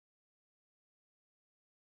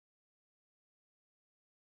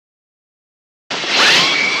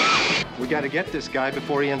got to get this guy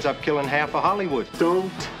before he ends up killing half of Hollywood. Don't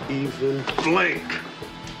even blink.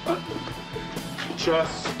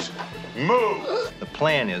 Just move. The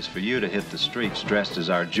plan is for you to hit the streets dressed as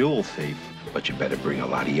our jewel thief. But you better bring a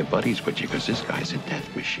lot of your buddies with you, because this guy's a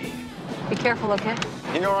death machine. Be careful, okay?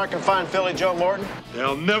 You know where I can find Philly Joe Morton?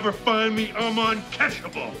 They'll never find me. I'm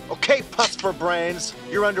uncatchable. Okay, putz for brains.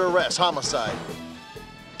 You're under arrest. Homicide.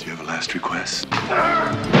 Do you have a last request?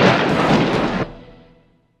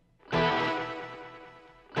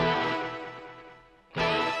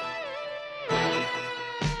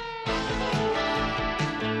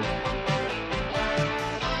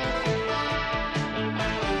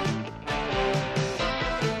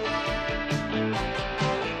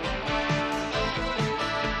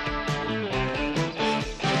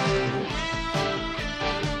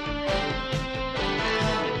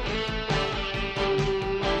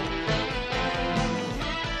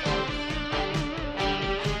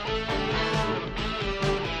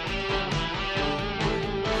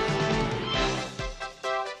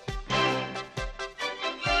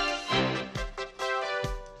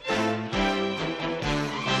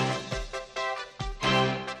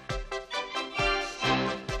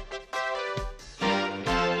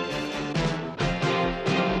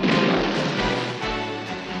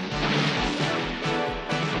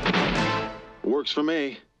 Works for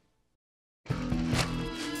me.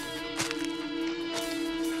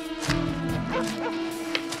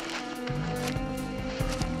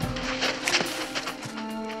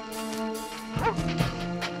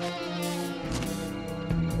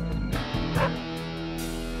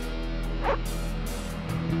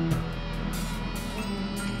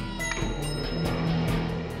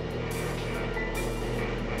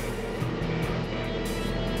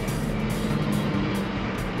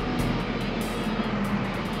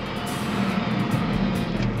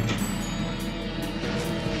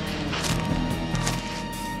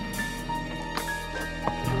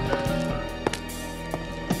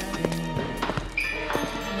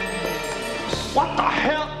 What the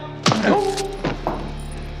hell?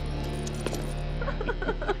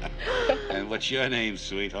 And what's your name,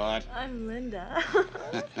 sweetheart? I'm Linda.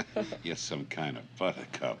 You're some kind of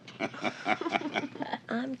buttercup.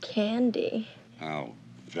 I'm Candy. I'll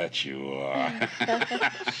bet you are. Who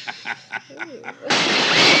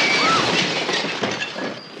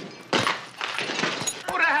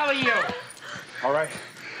the hell are you? All right.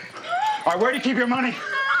 All right, where do you keep your money?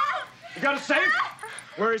 You got a safe?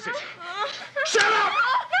 Where is it? Shut up!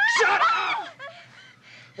 Shut up!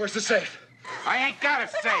 Where's the safe? I ain't got a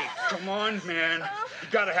safe. Come on, man. You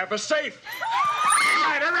gotta have a safe. All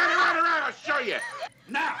right, I'll show you.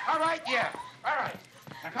 Now, all right, yeah. All right.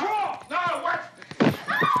 Now, come on. No, what?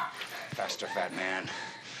 Faster, fat man.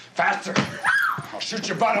 Faster. I'll shoot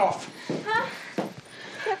your butt off. Huh?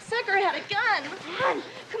 That sucker had a gun. Come on.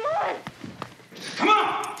 Come on. Come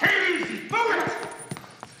on. Take it easy. Move it.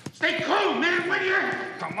 Stay cool, man, will you?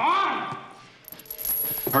 Come on.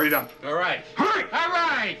 Hurry it up. All right. Hurry! All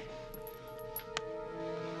right.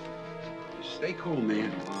 Stay cool,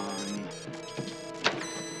 man.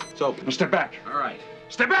 It's open. Now step back. All right.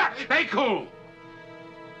 Step back! Stay cool.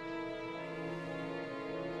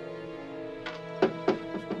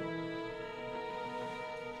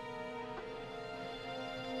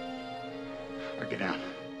 Now get down.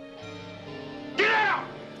 Get out!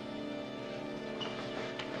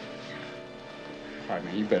 All right,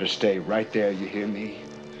 man, you better stay right there, you hear me?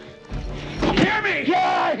 You hear me?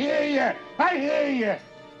 Yeah, I hear you! I hear you!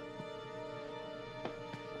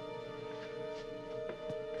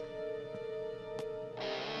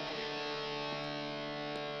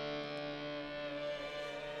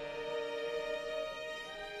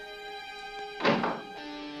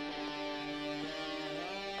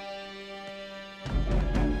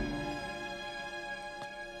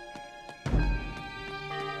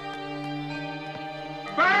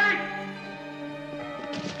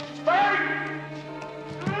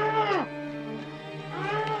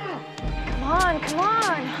 Come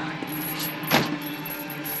on.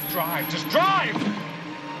 Drive, just drive!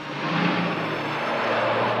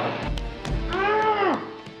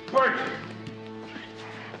 Bert!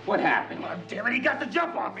 What happened? Oh, damn it, he got the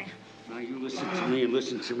jump on me. Now, you listen to me and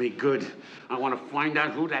listen to me good. I want to find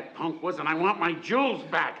out who that punk was, and I want my jewels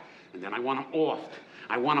back. And then I want them offed.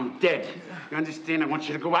 I want them dead. You understand? I want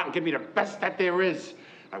you to go out and give me the best that there is.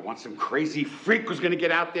 I want some crazy freak who's going to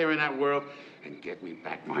get out there in that world and get me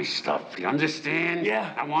back my stuff. You understand?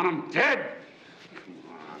 Yeah. I want them dead.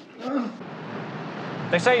 Come on.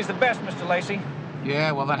 They say he's the best, Mr. Lacey.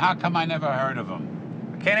 Yeah, well, then how come I never heard of him?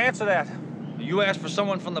 I can't answer that. You asked for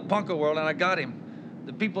someone from the punker world, and I got him.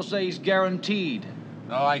 The people say he's guaranteed.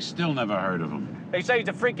 No, I still never heard of him. They say he's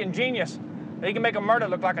a freaking genius. He can make a murder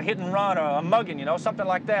look like a hit and run or a mugging, you know, something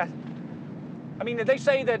like that. I mean, they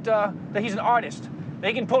say that, that he's an artist.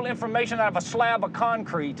 They can pull information out of a slab of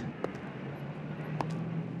concrete.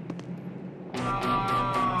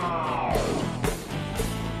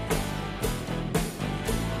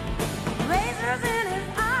 Razors in his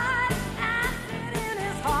eyes, acid in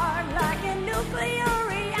his heart, like a nuclear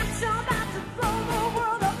reaction about to blow the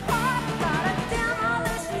world apart. Got a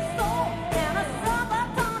demolition soul and a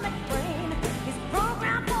subatomic brain. He's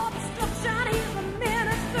programmed for destruction. He's the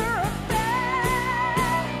minister of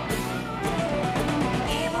pain.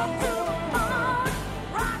 Evil to the bone,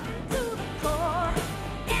 rotten to the core.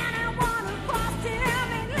 Anyone who crossed him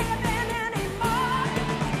ain't living anymore.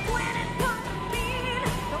 When it comes to mean,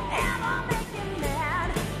 don't ever make him mad.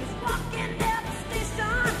 He's walking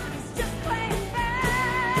devastation. He's just plain bad.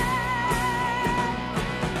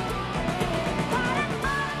 But an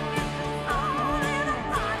art is the soul and a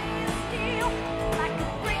body is steel. Like a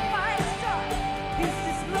freak by his shirt. He's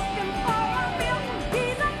just looking for a meal.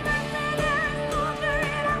 He's a mercenary soldier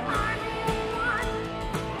in an army of one.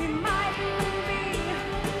 He might even be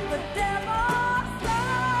the devil's son.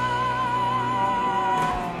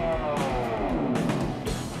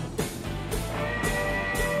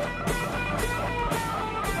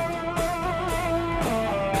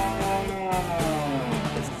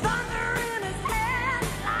 There's thunder in his head,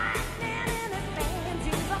 lightning in his veins.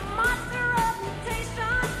 He's a monster of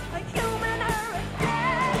mutation, a human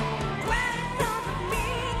hurricane. When it comes to me,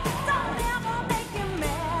 don't ever make him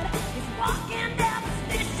mad. He's walking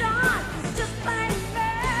devastation. He's just plain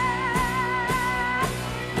bad.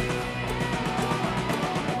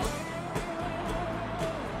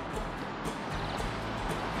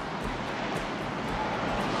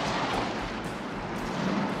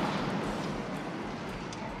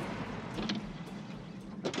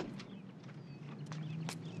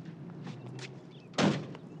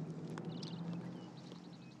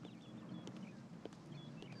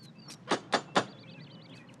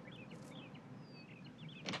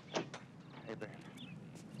 Hey, babe.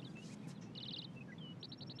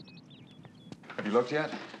 Have you looked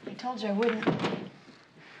yet? I told you I wouldn't.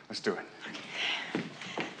 Let's do it.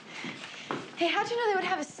 Hey, how'd you know they would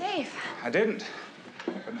have a safe? I didn't.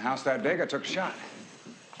 But in a house that big, I took a shot.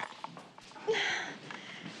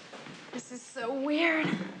 This is so weird.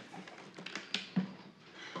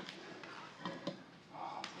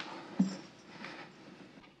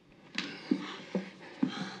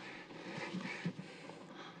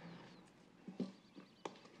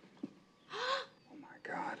 Oh, my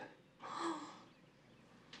God.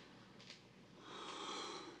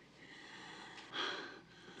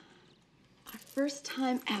 Our first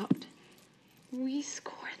time out, we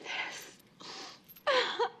scored this.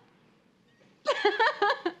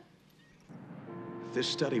 This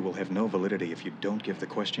study will have no validity if you don't give the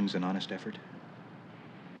questions an honest effort.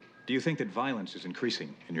 Do you think that violence is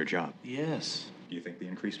increasing in your job? Yes. Do you think the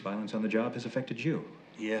increased violence on the job has affected you?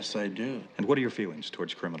 Yes, I do. And what are your feelings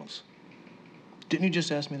towards criminals? Didn't you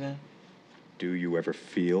just ask me that? Do you ever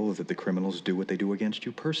feel that the criminals do what they do against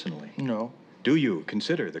you personally? No. Do you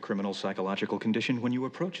consider the criminal's psychological condition when you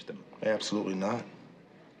approach them? Absolutely not.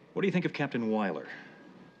 What do you think of Captain Weiler?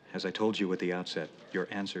 As I told you at the outset, your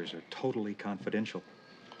answers are totally confidential.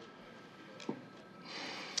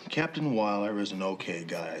 Captain Weiler is an okay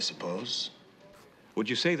guy, I suppose. Would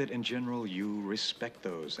you say that in general you respect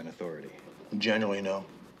those in authority? Generally, no.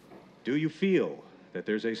 Do you feel that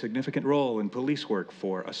there's a significant role in police work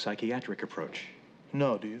for a psychiatric approach?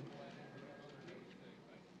 No, do you?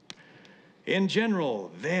 In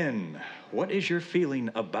general, then, what is your feeling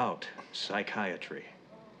about psychiatry?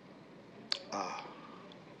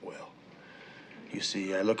 Well, you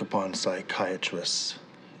see, I look upon psychiatrists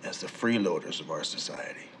as the freeloaders of our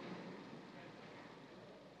society.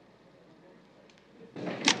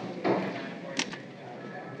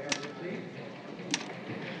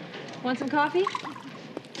 Want some coffee?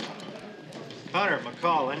 Hunter,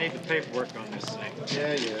 McCall, I need the paperwork on this thing.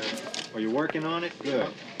 Yeah. Are you working on it?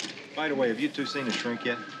 Good. By the way, have you two seen a shrink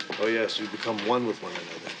yet? Oh, yes, we've become one with one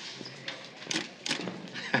another.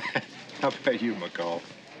 How about you, McCall?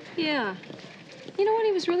 Yeah. You know what?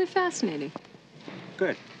 He was really fascinating.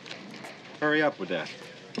 Good. Hurry up with that.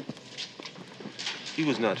 He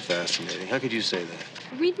was not fascinating. How could you say that?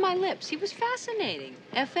 Read my lips. He was fascinating.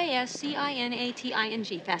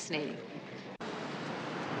 Fascinating. Fascinating.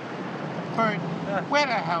 Bert, where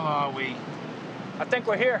the hell are we? I think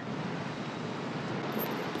we're here.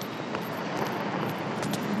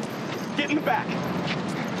 Get in the back.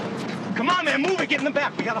 Come on, man, move it. Get in the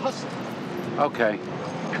back. We gotta hustle. Okay.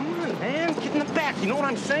 Come on, man. Get in the back. You know what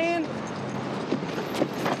I'm saying?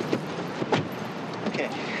 Okay.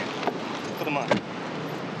 Put him on.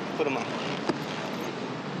 Put him on.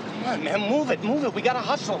 Come on, man. Move it. Move it. We gotta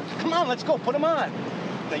hustle. Come on, let's go. Put him on.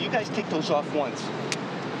 Now, you guys take those off once.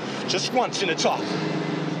 Just once, and it's off.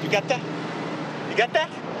 You got that? You got that?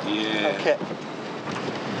 Yeah. Okay.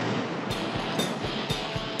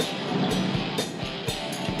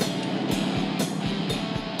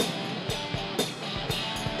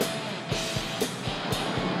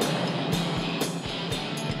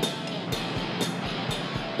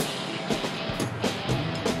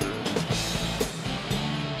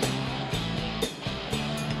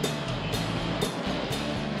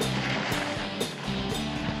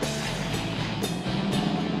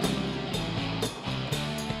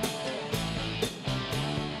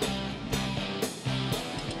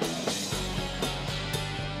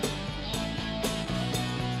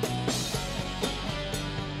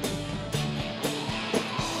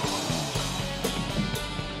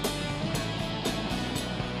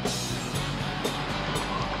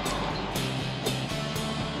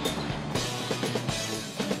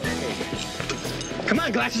 Come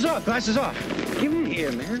on, glasses off, glasses off. Give them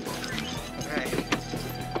here, man. All right.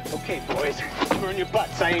 Okay, boys, turn your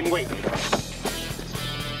butts. I ain't waiting.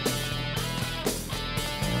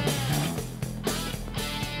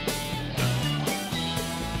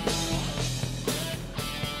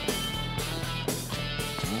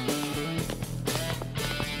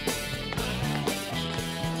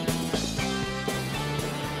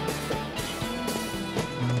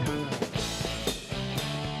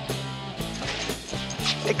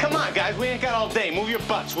 Hey, come on, guys. We ain't got all day. Move your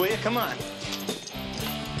butts, will you? Come on.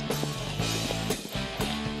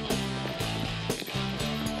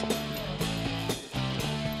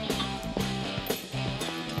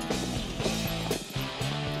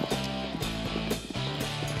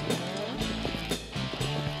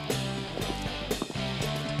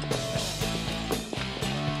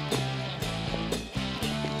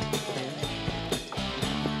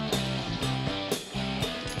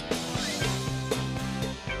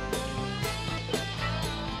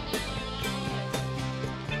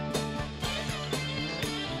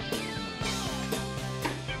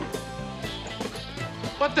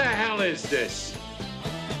 What the hell is this?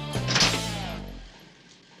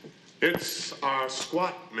 It's our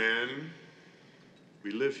squat, man.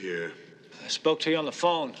 We live here. I spoke to you on the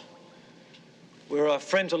phone. We're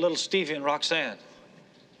friends of little Stevie and Roxanne.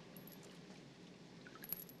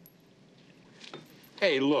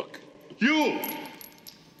 Hey, look. You!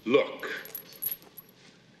 Look.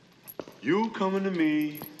 You coming to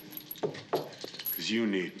me because you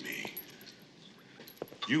need me.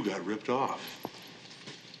 You got ripped off.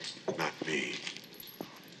 Not me.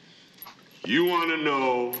 You want to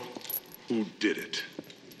know who did it.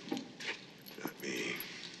 Not me.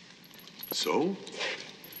 So,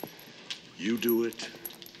 you do it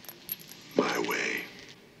my way.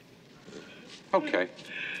 Okay.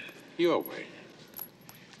 Your way.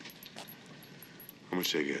 How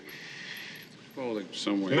much they get? Well, like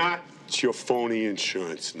somewhere. Not your phony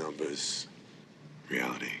insurance numbers.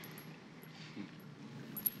 Reality.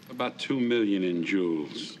 About 2 million in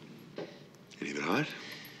jewels. Any that?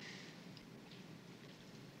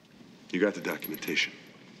 You got the documentation.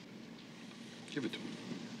 Give it to him.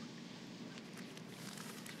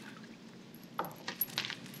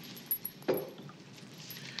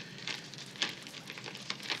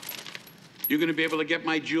 You gonna be able to get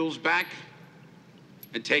my jewels back?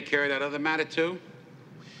 And take care of that other matter, too?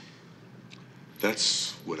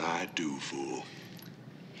 That's what I do, fool.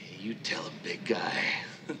 Hey, you tell him, big guy.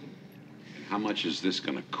 And how much is this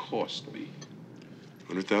gonna cost me?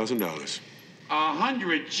 $100,000.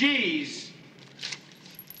 100 G's?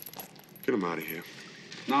 Get him out of here.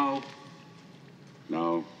 No.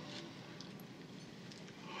 No.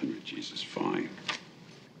 100 G's is fine.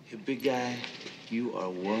 You big guy, you are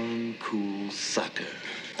one cool sucker.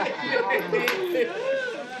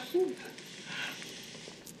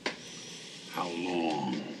 How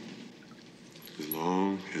long? As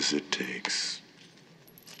long as it takes.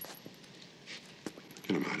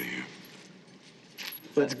 Get him out of here.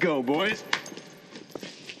 Let's go, boys.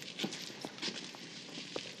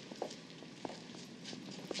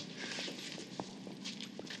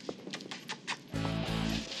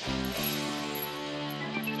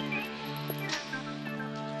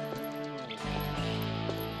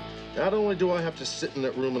 Not only do I have to sit in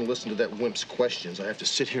that room and listen to that wimp's questions, I have to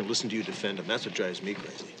sit here and listen to you defend him. That's what drives me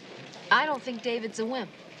crazy. I don't think David's a wimp.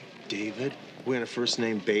 David? We're on a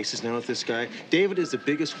first-name basis now with this guy. David is the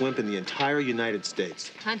biggest wimp in the entire United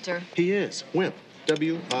States. Hunter. He is. Wimp.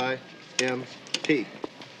 W-I-M-P.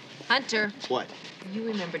 Hunter. What? You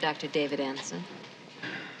remember Dr. David Anson?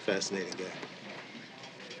 Fascinating guy.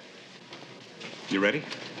 You ready?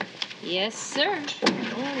 Yes, sir.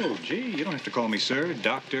 Oh, gee, you don't have to call me sir.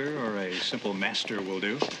 Doctor or a simple master will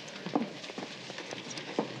do.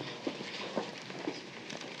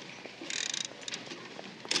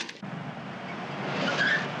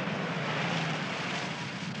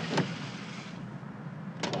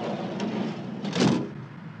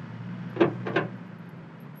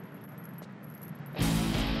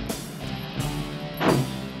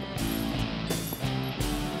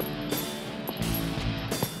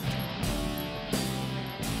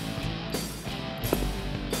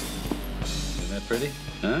 Pretty?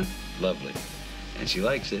 Huh? Lovely. And she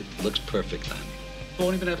likes it. Looks perfect on me.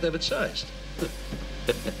 Won't even have to have it sized.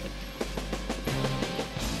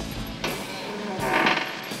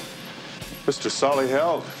 Mr. Solly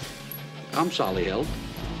Held. I'm Solly Held.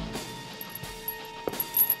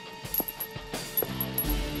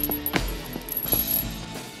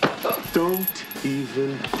 Don't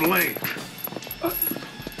even blink.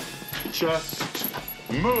 Just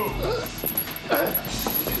move.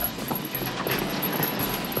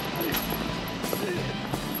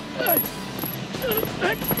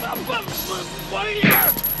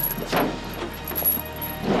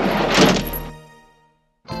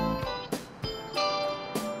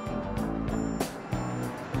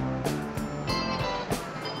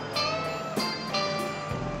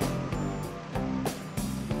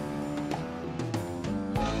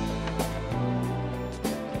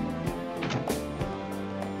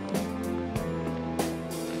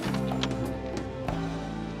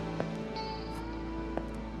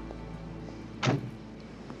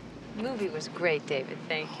 The movie was great, David.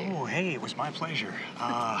 Thank you. Oh, hey, it was my pleasure.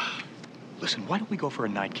 Listen, why don't we go for a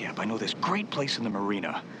nightcap? I know this great place in the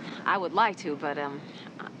marina. I would like to, but I'm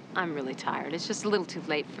really tired. It's just a little too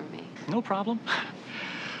late for me. No problem.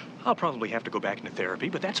 I'll probably have to go back into therapy,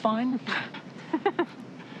 but that's fine.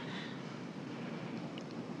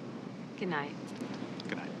 Good night.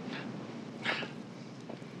 Good night.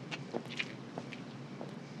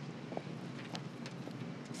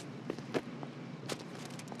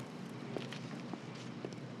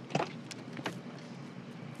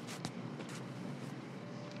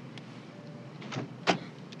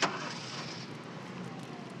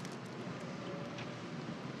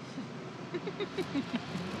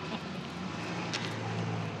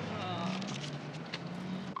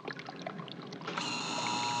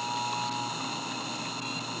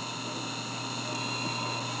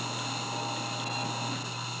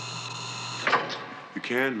 You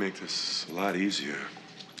can make this a lot easier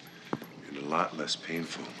and a lot less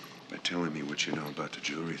painful by telling me what you know about the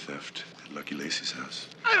jewelry theft at Lucky Lacey's house.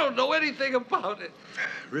 I don't know anything about it.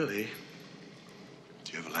 Really?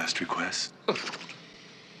 Do you have a last request?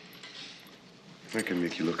 I can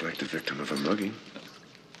make you look like the victim of a mugging.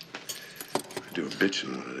 I do a bitch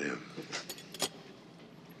in one of them.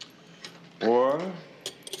 Or a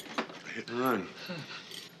hit and run.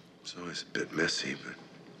 It's always a bit messy, but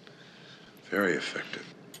very effective.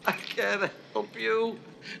 I can't help you.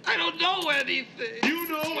 I don't know anything. You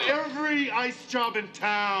know every ice job in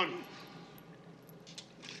town.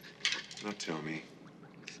 Now tell me,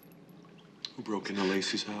 who broke into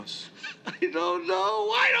Lacey's house? I don't know.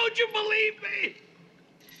 Why don't you believe me?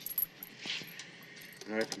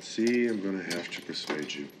 I can see I'm gonna have to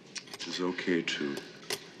persuade you, which is okay too.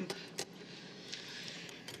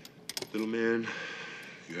 Little man,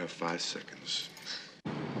 you have 5 seconds.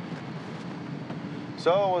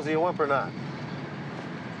 So, was he a wimp or not?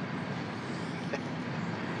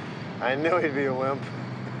 I knew he'd be a wimp.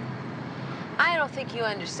 I don't think you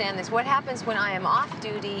understand this. What happens when I am off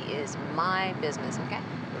duty is my business, okay?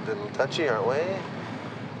 A little touchy, aren't we?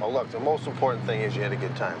 Oh, look, the most important thing is you had a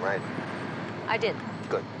good time, right? I did.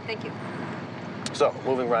 Good. Thank you. So,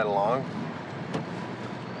 moving right along.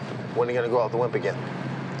 When are you gonna go out the wimp again?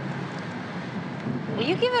 Will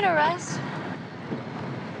you give it a rest?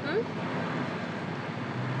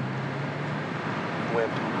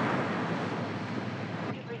 Wimp.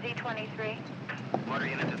 Z23. Motor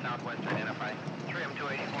unit to southwest, identify.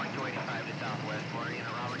 3M280, point 285 to southwest. Motor unit,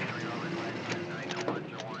 Robert Henry, Robert,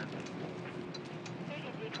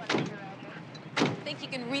 90101. Think you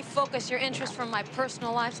can refocus your interest from my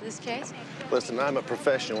personal life to this case? Listen, I'm a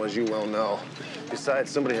professional, as you well know. Besides,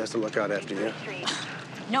 somebody has to look out after you.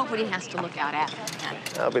 Nobody has to look out after me.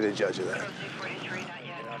 I'll be the judge of that.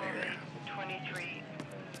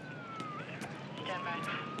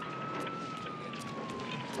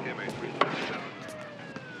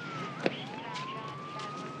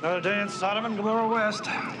 Another day in Sodom and Gomorrah West.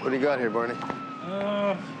 What do you got here, Barney?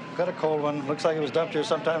 Got a cold one. Looks like it was dumped here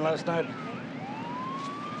sometime last night.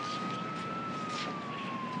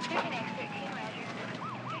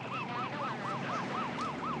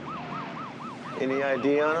 Any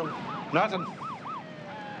ID on him? Nothing.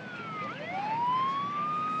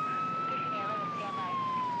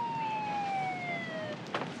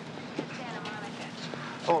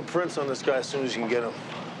 I want prints on this guy as soon as you can get him.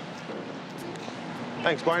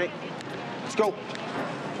 Thanks, Barney. Let's go.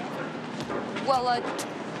 Well,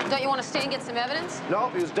 don't you want to stay and get some evidence?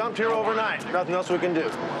 Nope, he was dumped here overnight. Nothing else we can do.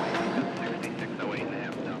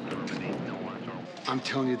 I'm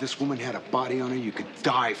telling you, this woman had a body on her you could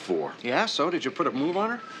die for. Yeah, so? Did you put a move on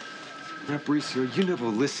her? Mauricio, you never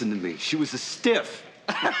listened to me. She was a stiff.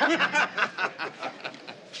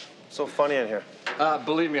 So funny in here.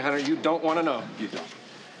 Believe me, Hunter, you don't want to know. You don't.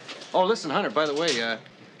 Oh, listen, Hunter, by the way,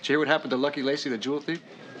 did you hear what happened to Lucky Lacey, the jewel thief?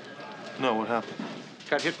 No, what happened?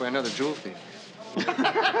 Got hit by another jewel thief.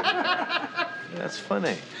 That's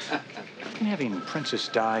funny. I'm having Princess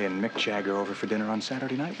Di and Mick Jagger over for dinner on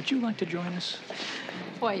Saturday night. Would you like to join us?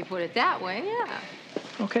 Well, you put it that way, yeah.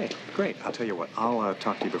 Okay, great. I'll tell you what. I'll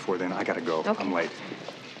talk to you before then. I gotta go. Okay. I'm late.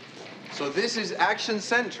 So this is Action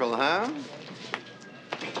Central, huh?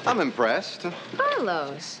 I'm impressed.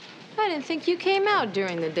 Carlos, I didn't think you came out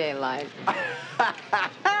during the daylight.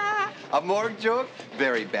 A morgue joke?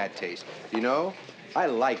 Very bad taste. You know, I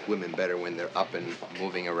like women better when they're up and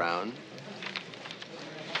moving around.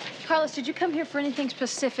 Carlos, did you come here for anything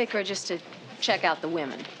specific or just to check out the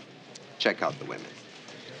women? Check out the women.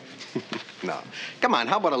 No. Come on,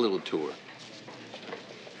 how about a little tour?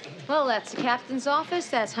 Well, that's the captain's office,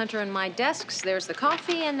 that's Hunter and my desks, there's the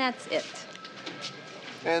coffee, and that's it.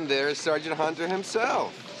 And there's Sergeant Hunter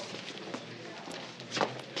himself.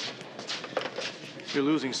 You're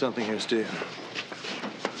losing something here, Steve.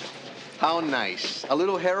 How nice. A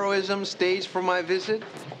little heroism staged for my visit?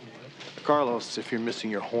 Carlos, if you're missing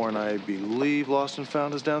your horn, I believe Lost and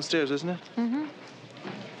Found is downstairs, isn't it? Mm-hmm.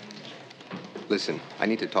 Listen, I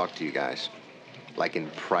need to talk to you guys. Like in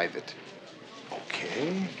private.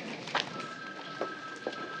 Okay.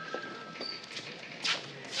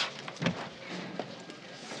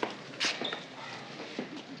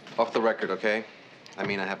 Off the record, okay? I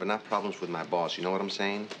mean, I have enough problems with my boss. You know what I'm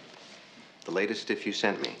saying? The latest stiff you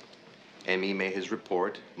sent me. M.E. made his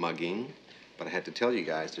report, mugging. But I had to tell you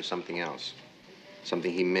guys there's something else.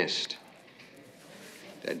 Something he missed.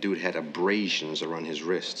 That dude had abrasions around his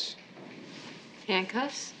wrists.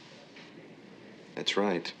 Handcuffs? That's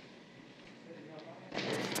right.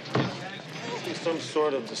 Must be some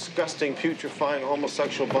sort of disgusting, putrefying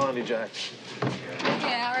homosexual bondage act.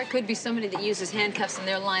 Yeah, or it could be somebody that uses handcuffs in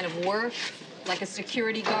their line of work, like a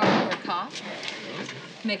security guard or a cop.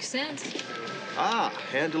 Makes sense. Ah,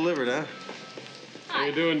 hand delivered, huh? How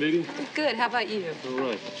you doing, Dee Dee? I'm good. How about you? All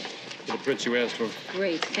right. For the prints you asked for.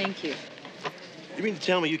 Great. Thank you. You mean to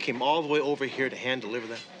tell me you came all the way over here to hand deliver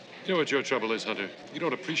that? You know what your trouble is, Hunter? You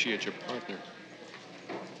don't appreciate your partner.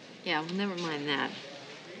 Yeah, well, never mind that.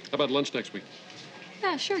 How about lunch next week?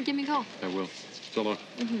 Yeah, sure. Give me a call. I will. So long.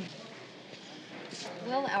 Mm-hmm.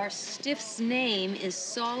 Well, our stiff's name is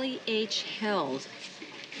Solly H. Held.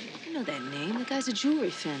 I know that name. The guy's a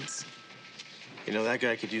jewelry fence. You know, that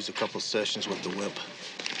guy could use a couple sessions with the wimp.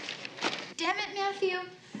 Damn it, Matthew.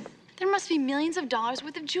 There must be millions of dollars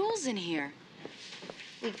worth of jewels in here.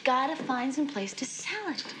 We've got to find some place to sell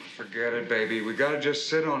it. Forget it, baby. We gotta just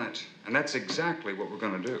sit on it. And that's exactly what we're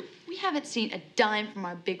gonna do. We haven't seen a dime from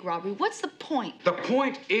our big robbery. What's the point? The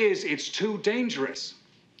point is, it's too dangerous.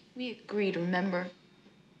 We agreed, remember?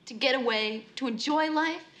 To get away, to enjoy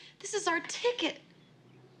life. This is our ticket.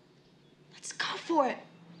 Let's go for it.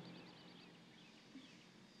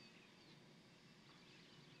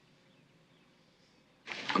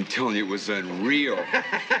 I'm telling you, it was unreal.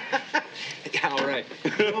 Yeah, all right.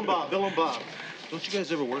 Bill and Bob, Bill and Bob. Don't you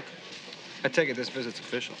guys ever work? I take it this visit's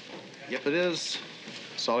official. Yep, it is.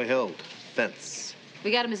 Solly Held. Fence.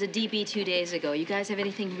 We got him as a DB 2 days ago. You guys have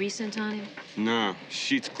anything recent on him? No,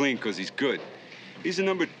 sheet's clean because he's good. He's a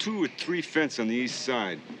number 2 or 3 fence on the east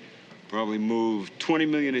side. Probably moved 20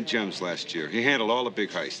 million in gems last year. He handled all the big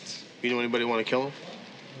heists. You know anybody want to kill him?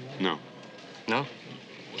 No. No?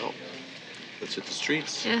 Well, let's hit the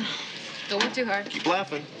streets. Yeah. Don't work too hard. Keep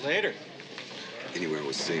laughing. Later. Anyway, I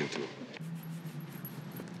was saying to him.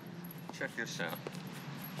 Check this out.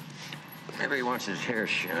 Maybe he wants his hair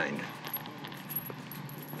shined.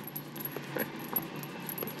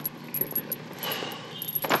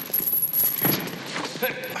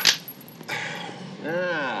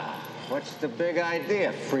 Ah, what's the big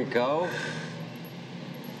idea, freako?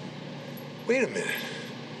 Wait a minute.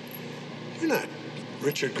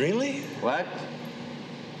 Richard Greenlee? What?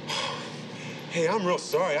 Hey, I'm real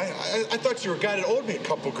sorry. I thought you were a guy that owed me a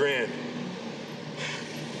couple grand.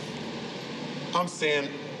 I'm saying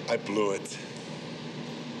I blew it.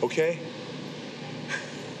 Okay?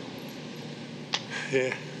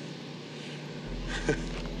 Yeah.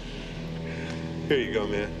 Here you go,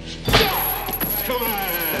 man. Come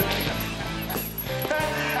on!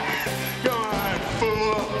 Come on,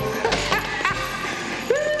 fool!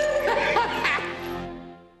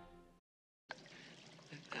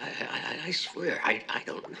 I swear, I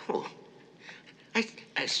don't know.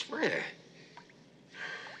 I swear.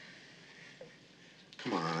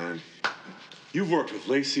 Come on. You've worked with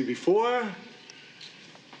Lacey before, and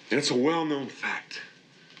it's a well-known fact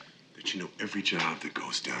that you know every job that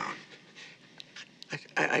goes down.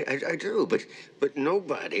 I do, but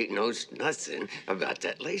nobody knows nothing about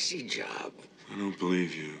that Lacey job. I don't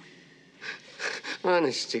believe you.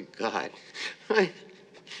 Honest to God.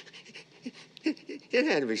 It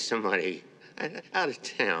had to be somebody out of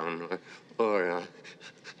town or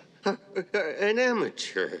an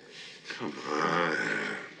amateur. Come on.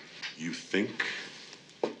 You think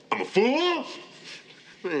I'm a fool?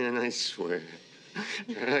 Man, I swear.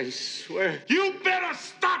 I swear. You better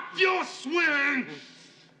stop your swearing!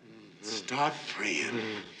 Start praying.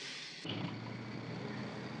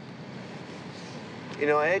 You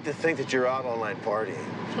know, I hate to think that you're out all night partying.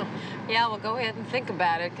 Yeah, well, go ahead and think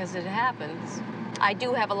about it, because it happens. I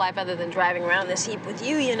do have a life other than driving around this heap with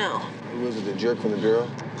you, you know. Who was it, the jerk from the Bureau?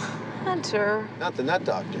 Hunter. Not the nut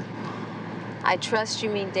doctor. I trust you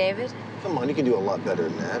mean David? Come on, you can do a lot better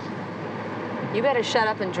than that. You better shut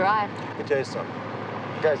up and drive. Let me tell you something.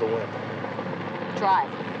 The guy's a wimp. Drive.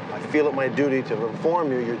 I feel it my duty to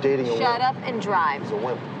inform you you're dating a wimp. Shut up and drive. He's a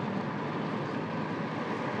wimp.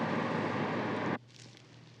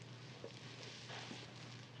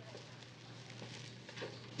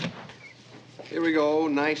 Here we go,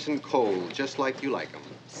 nice and cold, just like you like them.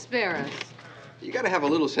 Spare us. You gotta have a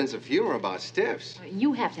little sense of humor about stiffs.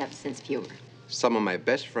 You have to have a sense of humor. Some of my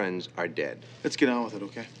best friends are dead. Let's get on with it,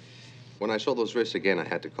 okay? When I saw those wrists again, I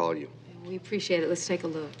had to call you. We appreciate it. Let's take a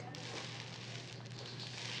look.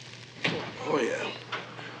 Oh, yeah.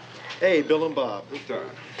 Hey, Bill and Bob. Victor.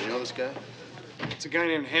 You know this guy? It's a guy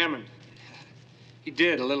named Hammond. He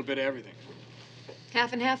did a little bit of everything.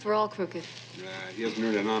 Half and half, we're all crooked. Nah, he hasn't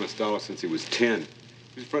earned an honest dollar since he was 10.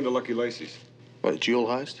 He's a friend of Lucky Lacey's. What, a jewel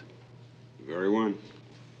heist? The very one.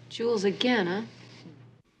 Jewels again, huh?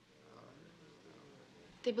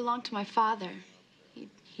 They belonged to my father.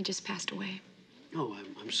 He just passed away. Oh,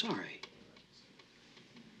 I'm sorry.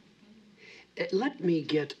 Let me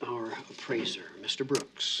get our appraiser, Mr.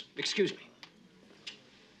 Brooks. Excuse me.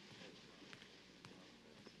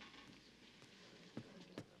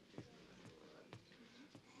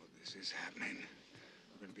 Oh, this is happening.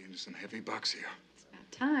 We're going to be into some heavy bucks here. It's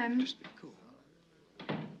about time. Just be cool.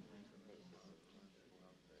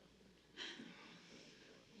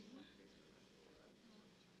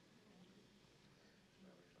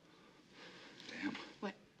 Damn.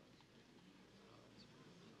 What?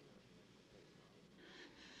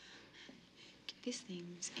 Get these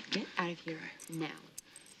things and get out of here now.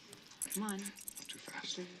 Come on. Not too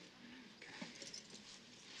fast.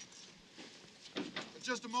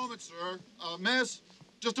 Just a moment, sir. Miss,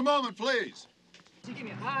 just a moment, please. She give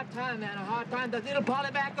me a hard time, man, a hard time. Does little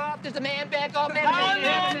Polly back off? Does the man back off, man?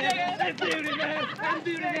 That's beauty, man. That's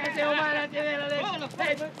beauty, man. Say, oh, man,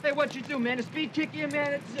 hey, what you do, man? A speed kick you,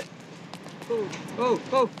 man? It's...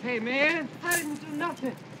 Oh, hey, man. I didn't do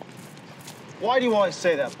nothing. Why do you always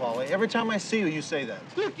say that, Polly? Every time I see you, you say that.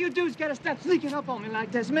 Look, you dudes gotta stop sneaking up on me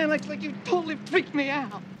like this, man. Like you totally freaked me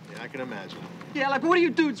out. Yeah, I can imagine. Yeah, like, what do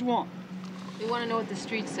you dudes want? We want to know what the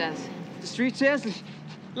street says. The street says?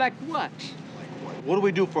 Like what? What do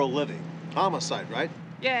we do for a living? Homicide, right?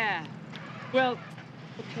 Yeah. Well,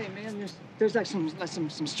 okay, man, there's like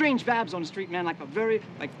some strange vibes on the street, man, like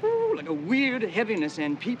a weird heaviness,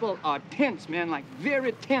 and people are tense, man, like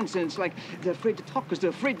very tense, and it's like they're afraid to talk because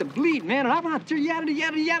they're afraid to bleed, man, and I'm out there yada,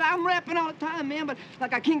 yada, yada. I'm rapping all the time, man, but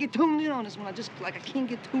like I can't get tuned in on this one. I can't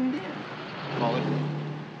get tuned in. Polly,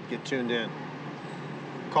 get tuned in.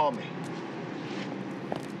 Call me.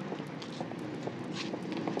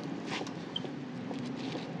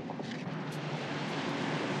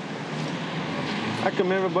 How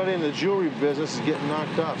come everybody in the jewelry business is getting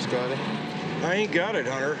knocked up, Scotty? I ain't got it,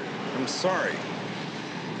 Hunter. I'm sorry.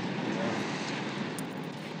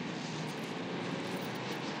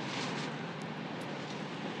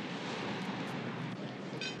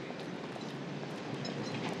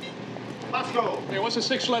 Let's go. Hey, what's a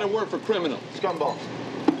 6-letter word for criminal? Scumball.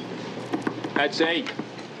 That's 8.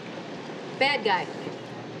 Bad guy.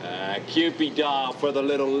 Cupid doll for the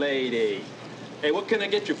little lady. Hey, what can I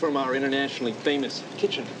get you from our internationally famous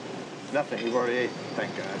kitchen? Nothing. We've already ate,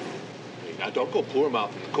 thank God. Hey, now don't go poor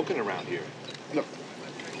mouthing the cooking around here. Look,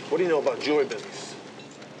 what do you know about jewelry business?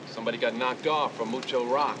 Somebody got knocked off from Mucho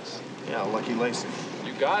Rocks. Yeah, Lucky Lacey.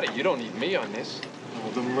 You got it. You don't need me on this.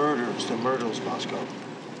 Oh, the murders, Bosco.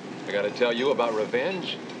 I gotta tell you about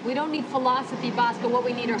revenge. We don't need philosophy, Bosco. What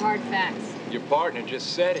we need are hard facts. Your partner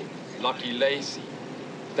just said it. Lucky Lacey.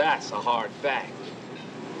 That's a hard fact.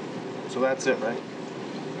 So that's it, right?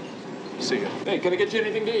 See ya. Hey, can I get you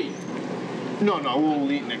anything to eat? No, we'll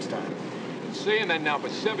eat next time. Been saying that now for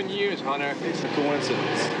 7 years, Hunter. It's a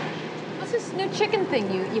coincidence. What's this new chicken thing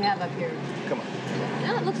you have up here? Come on.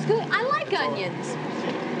 No, it looks good. I like onions.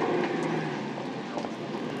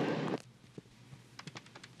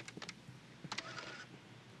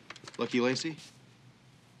 Lucky Lacey?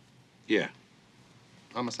 Yeah.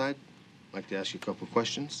 Homicide? I'd like to ask you a couple of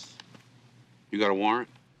questions. You got a warrant?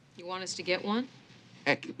 You want us to get one?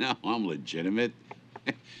 Heck no, I'm legitimate.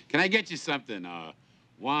 Can I get you something?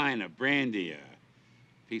 Wine, a brandy, a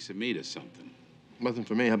piece of meat or something? Nothing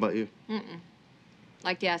for me. How about you? Mm-mm.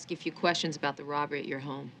 Like to ask you a few questions about the robbery at your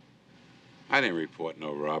home. I didn't report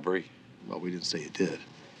no robbery. Well, we didn't say you did.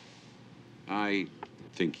 I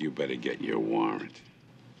think you better get your warrant.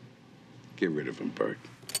 Get rid of him, Bert.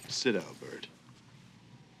 Sit down, Bert.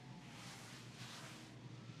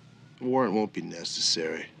 The warrant won't be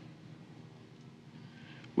necessary.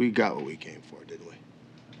 We got what we came for, didn't we?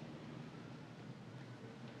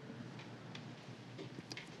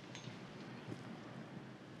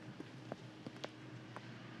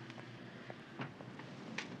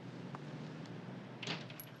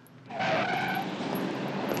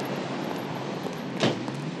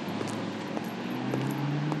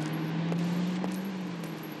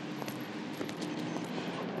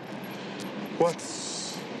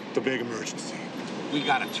 What's the big emergency? We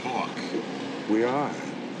gotta talk. We are.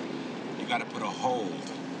 You gotta put a hold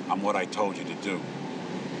on what I told you to do.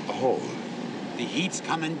 A hold? The heat's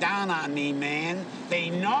coming down on me, man.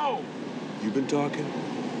 They know. You've been talking?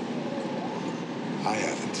 I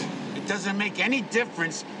haven't. It doesn't make any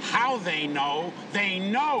difference how they know. They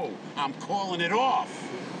know. I'm calling it off.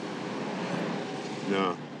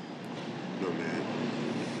 No, man.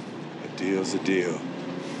 A deal's a deal.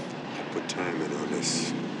 I put time in on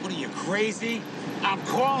this. What are you, crazy? I'm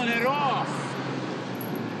calling it off.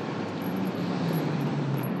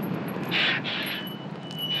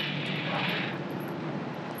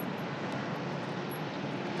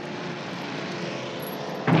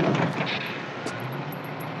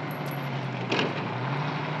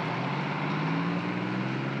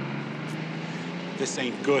 This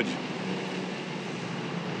ain't good.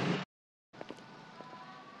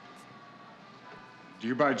 Do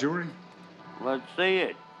you buy jewelry? Let's see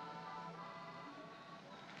it.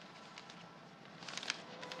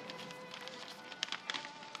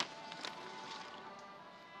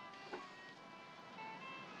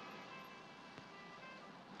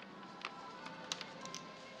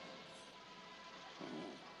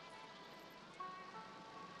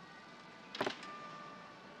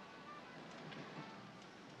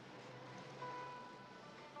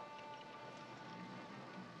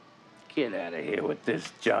 Get out of here with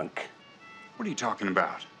this junk. What are you talking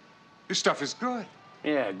about? This stuff is good.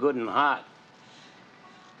 Yeah, good and hot.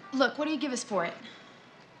 Look, what do you give us for it?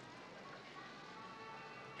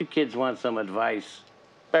 You kids want some advice?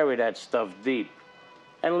 Bury that stuff deep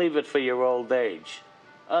and leave it for your old age.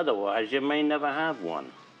 Otherwise, you may never have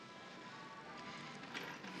one.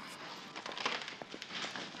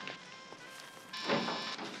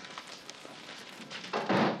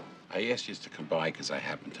 I asked you to come by because I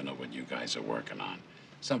happen to know what you guys are working on.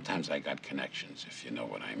 Sometimes I got connections, if you know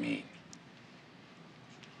what I mean.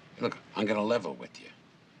 Look, I'm gonna level with you.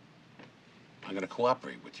 I'm gonna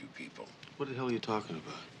cooperate with you people. What the hell are you talking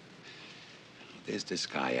about? There's this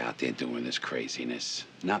guy out there doing this craziness.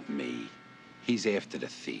 Not me. He's after the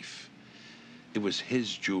thief. It was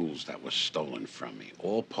his jewels that were stolen from me,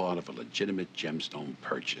 all part of a legitimate gemstone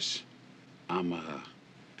purchase. I'm a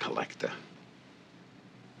collector.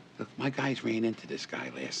 Look, my guys ran into this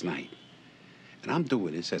guy last night. And I'm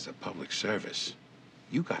doing this as a public service.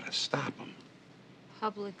 You gotta stop him.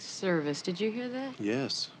 Public service. Did you hear that?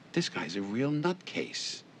 Yes. This guy's a real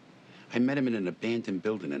nutcase. I met him in an abandoned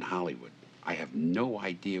building in Hollywood. I have no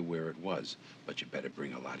idea where it was, but you better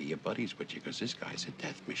bring a lot of your buddies with you, because this guy's a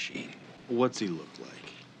death machine. What's he look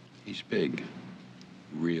like? He's big.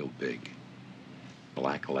 Real big.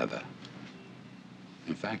 Black leather.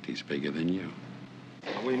 In fact, he's bigger than you.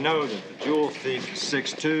 We know that the jewel thief is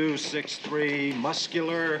 6'2", 6'3",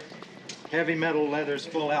 muscular. Heavy metal leathers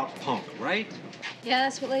full out punk, right? Yeah,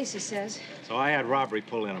 that's what Lacey says. So I had robbery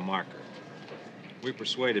pull in a marker. We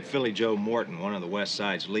persuaded Philly Joe Morton, one of the West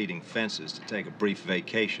Side's leading fences, to take a brief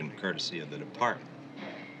vacation courtesy of the department.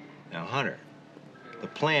 Now, Hunter, the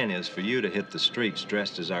plan is for you to hit the streets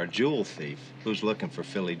dressed as our jewel thief who's looking for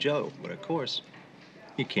Philly Joe. But of course,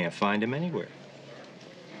 you can't find him anywhere.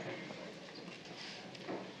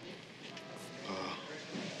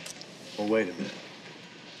 Well, wait a minute.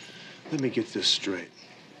 Let me get this straight.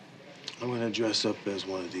 I'm gonna dress up as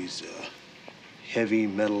one of these heavy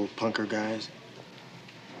metal punker guys.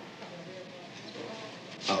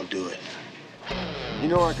 I'll do it. You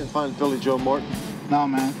know where I can find Philly Joe Morton? No,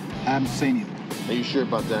 man. I haven't seen him. Are you sure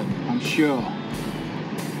about that? I'm sure.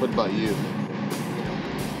 What about you?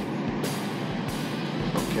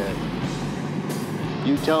 Okay.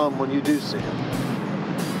 You tell him when you do see him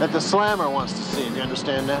that the Slammer wants to see him. You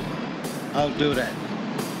understand that? I'll do that.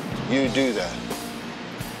 You do that.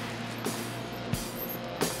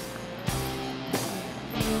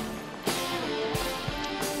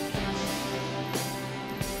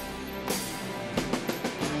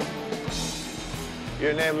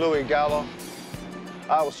 Your name Louis Gallo?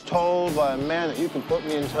 I was told by a man that you can put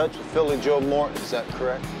me in touch with Philly Joe Morton. Is that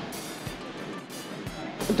correct?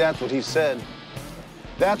 But that's what he said.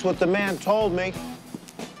 That's what the man told me.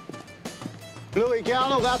 Louis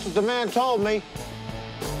Gallo, that's what the man told me.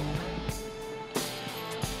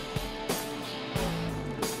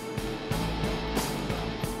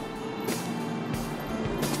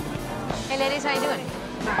 Hey, ladies, how you doing?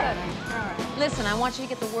 Good. Listen, I want you to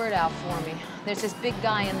get the word out for me. There's this big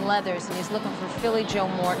guy in leathers, and he's looking for Philly Joe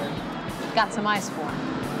Morton. Got some ice for him.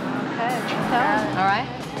 Okay. All right?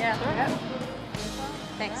 Yeah. Yep.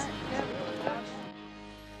 Thanks.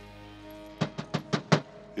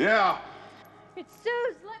 Yeah. It's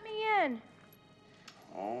Suze. Let me in.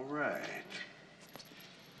 All right.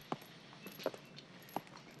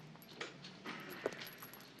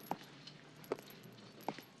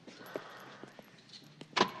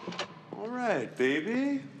 All right,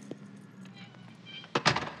 baby.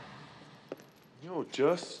 You're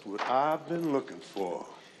just what I've been looking for.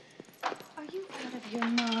 Are you out of your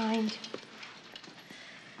mind?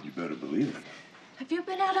 You better believe it. Have you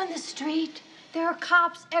been out on the street? There are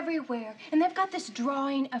cops everywhere, and they've got this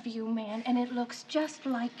drawing of you, man, and it looks just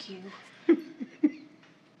like you.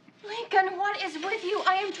 Lincoln, what is with you?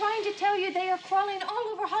 I am trying to tell you they are crawling all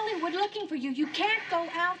over Hollywood looking for you. You can't go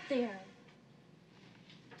out there.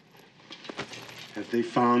 Have they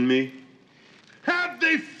found me? Have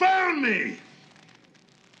they found me?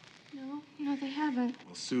 No, they haven't.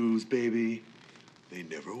 Well, Suze, baby, they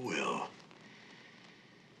never will.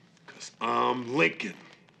 'Cause I'm Lincoln.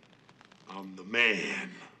 I'm the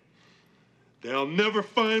man. They'll never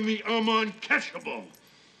find me. I'm uncatchable.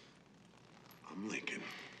 I'm Lincoln.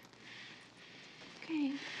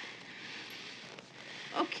 Okay.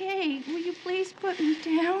 Okay, will you please put me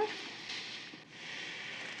down?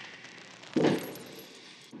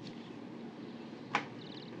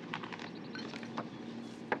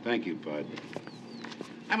 Thank you, Bud.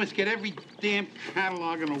 I must get every damn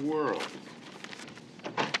catalog in the world.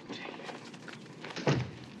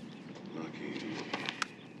 Lucky.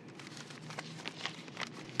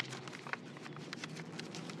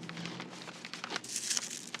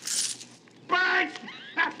 Bud!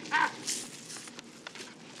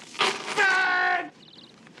 Bud!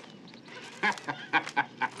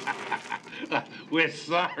 We're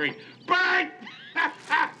sorry. Bud!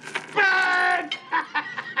 Bud!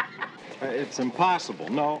 It's impossible.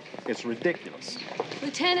 No, it's ridiculous.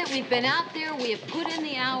 Lieutenant, we've been out there. We have put in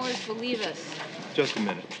the hours. Believe us. Just a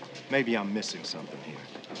minute. Maybe I'm missing something here.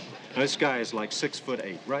 Now, this guy is like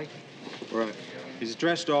 6'8", right? Right. He's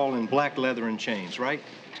dressed all in black leather and chains, right?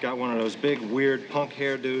 He's got one of those big, weird punk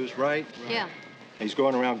hairdos, right? Yeah. He's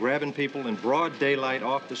going around grabbing people in broad daylight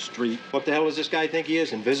off the street. What the hell does this guy think he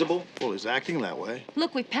is, invisible? Well, he's acting that way.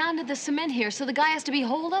 Look, we pounded the cement here, so the guy has to be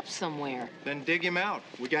holed up somewhere. Then dig him out.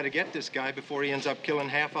 We got to get this guy before he ends up killing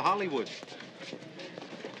half of Hollywood.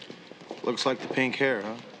 Looks like the pink hair,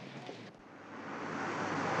 huh?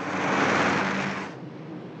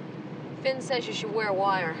 Finn says you should wear a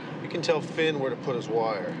wire. You can tell Finn where to put his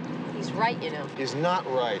wire. He's right, you know. He's not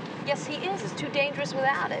right. Yes, he is. It's too dangerous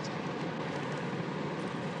without it.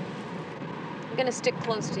 I'm gonna stick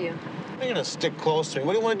close to you. You're gonna stick close to me.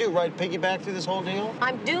 What do you want to do, ride piggyback through this whole deal?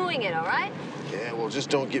 I'm doing it, all right? Yeah, well, just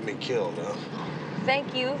don't get me killed, huh?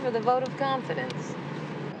 Thank you for the vote of confidence.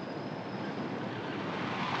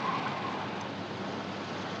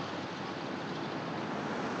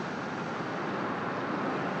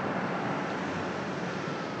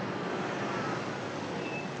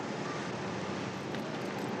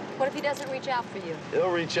 What if he doesn't reach out for you?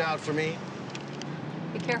 He'll reach out for me.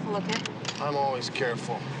 Be careful, okay? I'm always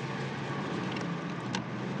careful.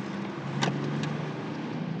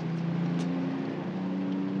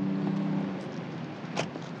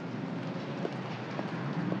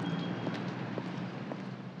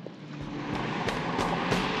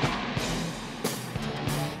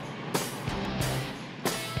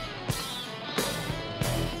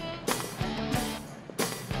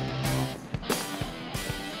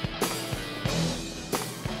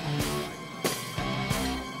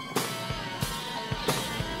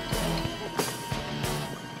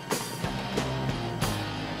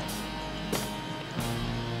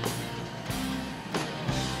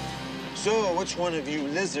 So, which one of you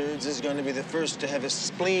lizards is going to be the first to have his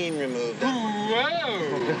spleen removed?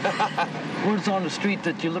 Whoa! Word's on the street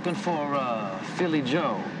that you're looking for, Philly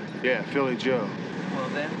Joe. Yeah, Philly Joe. Well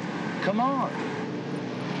then, come on.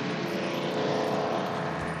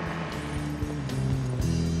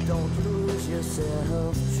 Don't lose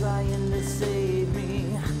yourself trying to save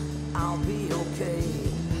me. I'll be okay.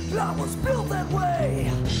 I was built that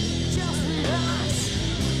way. Just relax.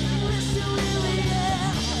 Wish you really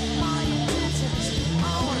am. My intentions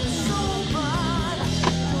aren't so bad.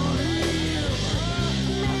 Believe.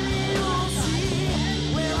 Maybe you'll see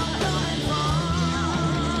where I'm coming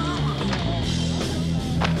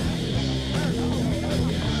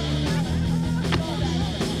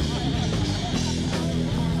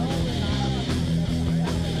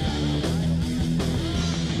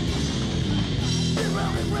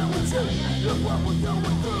look what we're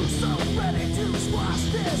going through, so ready to squash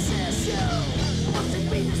this issue. Must it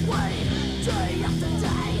be this way, day after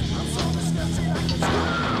day? I'm so disgusted I can scream.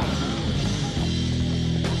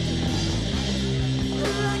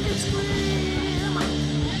 I can scream.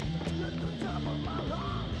 At the top of my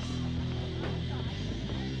lungs.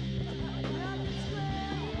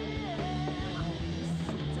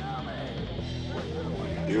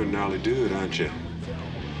 You're a gnarly dude, aren't you?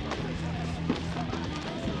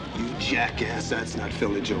 Jackass, that's not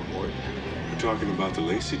Philly Joe Morton. We're talking about the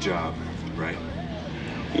Lacey job, right?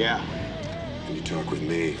 Yeah. When you talk with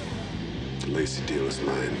me, the Lacey deal is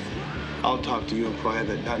mine. I'll talk to you in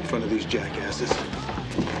private, not in front of these jackasses.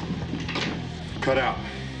 Cut out.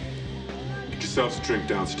 Get yourselves a drink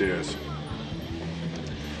downstairs.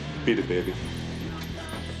 Beat it, baby.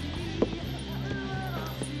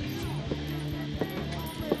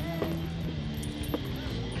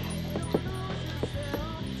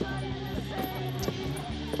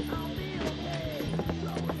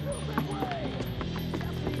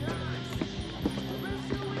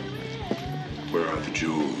 Where are the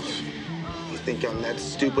jewels? You think I'm that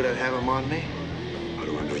stupid I'd have them on me? How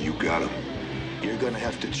do I know you got them? You're gonna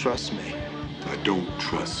have to trust me. I don't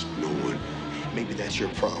trust no one. Maybe that's your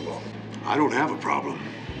problem. I don't have a problem.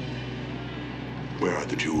 Where are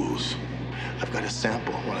the jewels? I've got a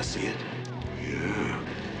sample. Wanna see it? Yeah.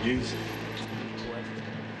 Easy.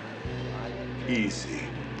 Easy.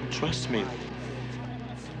 Trust me.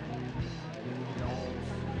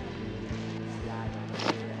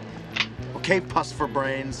 Okay, Puss for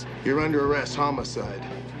Brains. You're under arrest, homicide.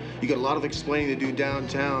 You got a lot of explaining to do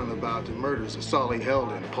downtown about the murders of Solly Held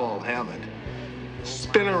and Paul Hammond.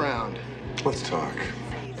 Spin around. Let's talk.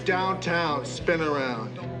 Downtown, spin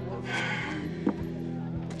around.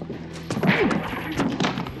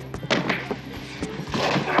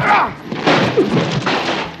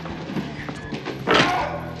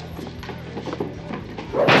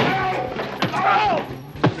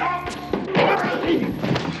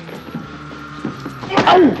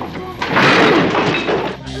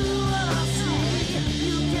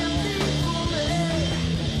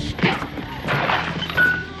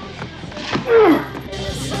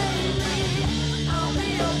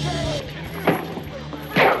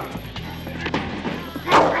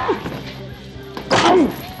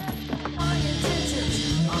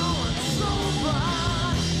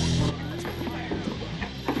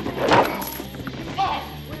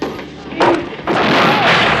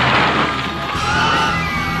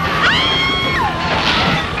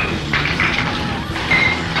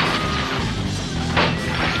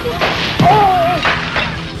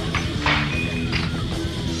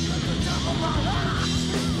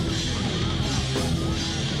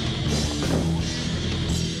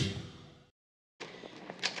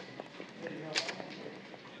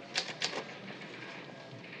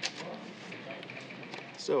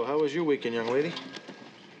 So, how was your weekend, young lady?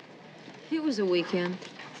 It was a weekend.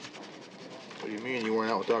 What do you mean you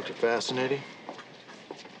weren't out with Dr. Fascinating?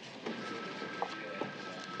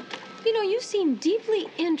 You know, you seem deeply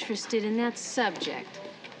interested in that subject.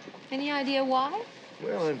 Any idea why?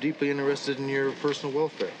 Well, I'm deeply interested in your personal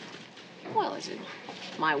welfare. Well, is it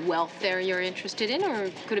my welfare you're interested in, or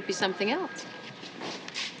could it be something else?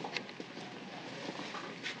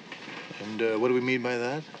 And what do we mean by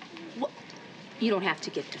that? Well, you don't have to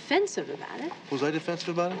get defensive about it. Was I defensive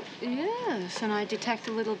about it? Yes, and I detect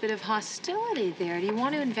a little bit of hostility there. Do you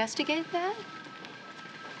want to investigate that?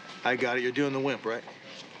 I got it. You're doing the wimp, right?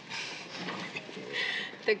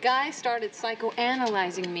 The guy started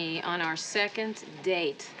psychoanalyzing me on our second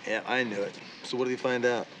date. Yeah, I knew it. So what did he find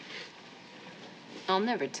out? I'll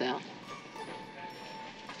never tell.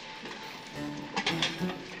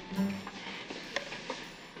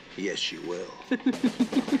 Yes, you will.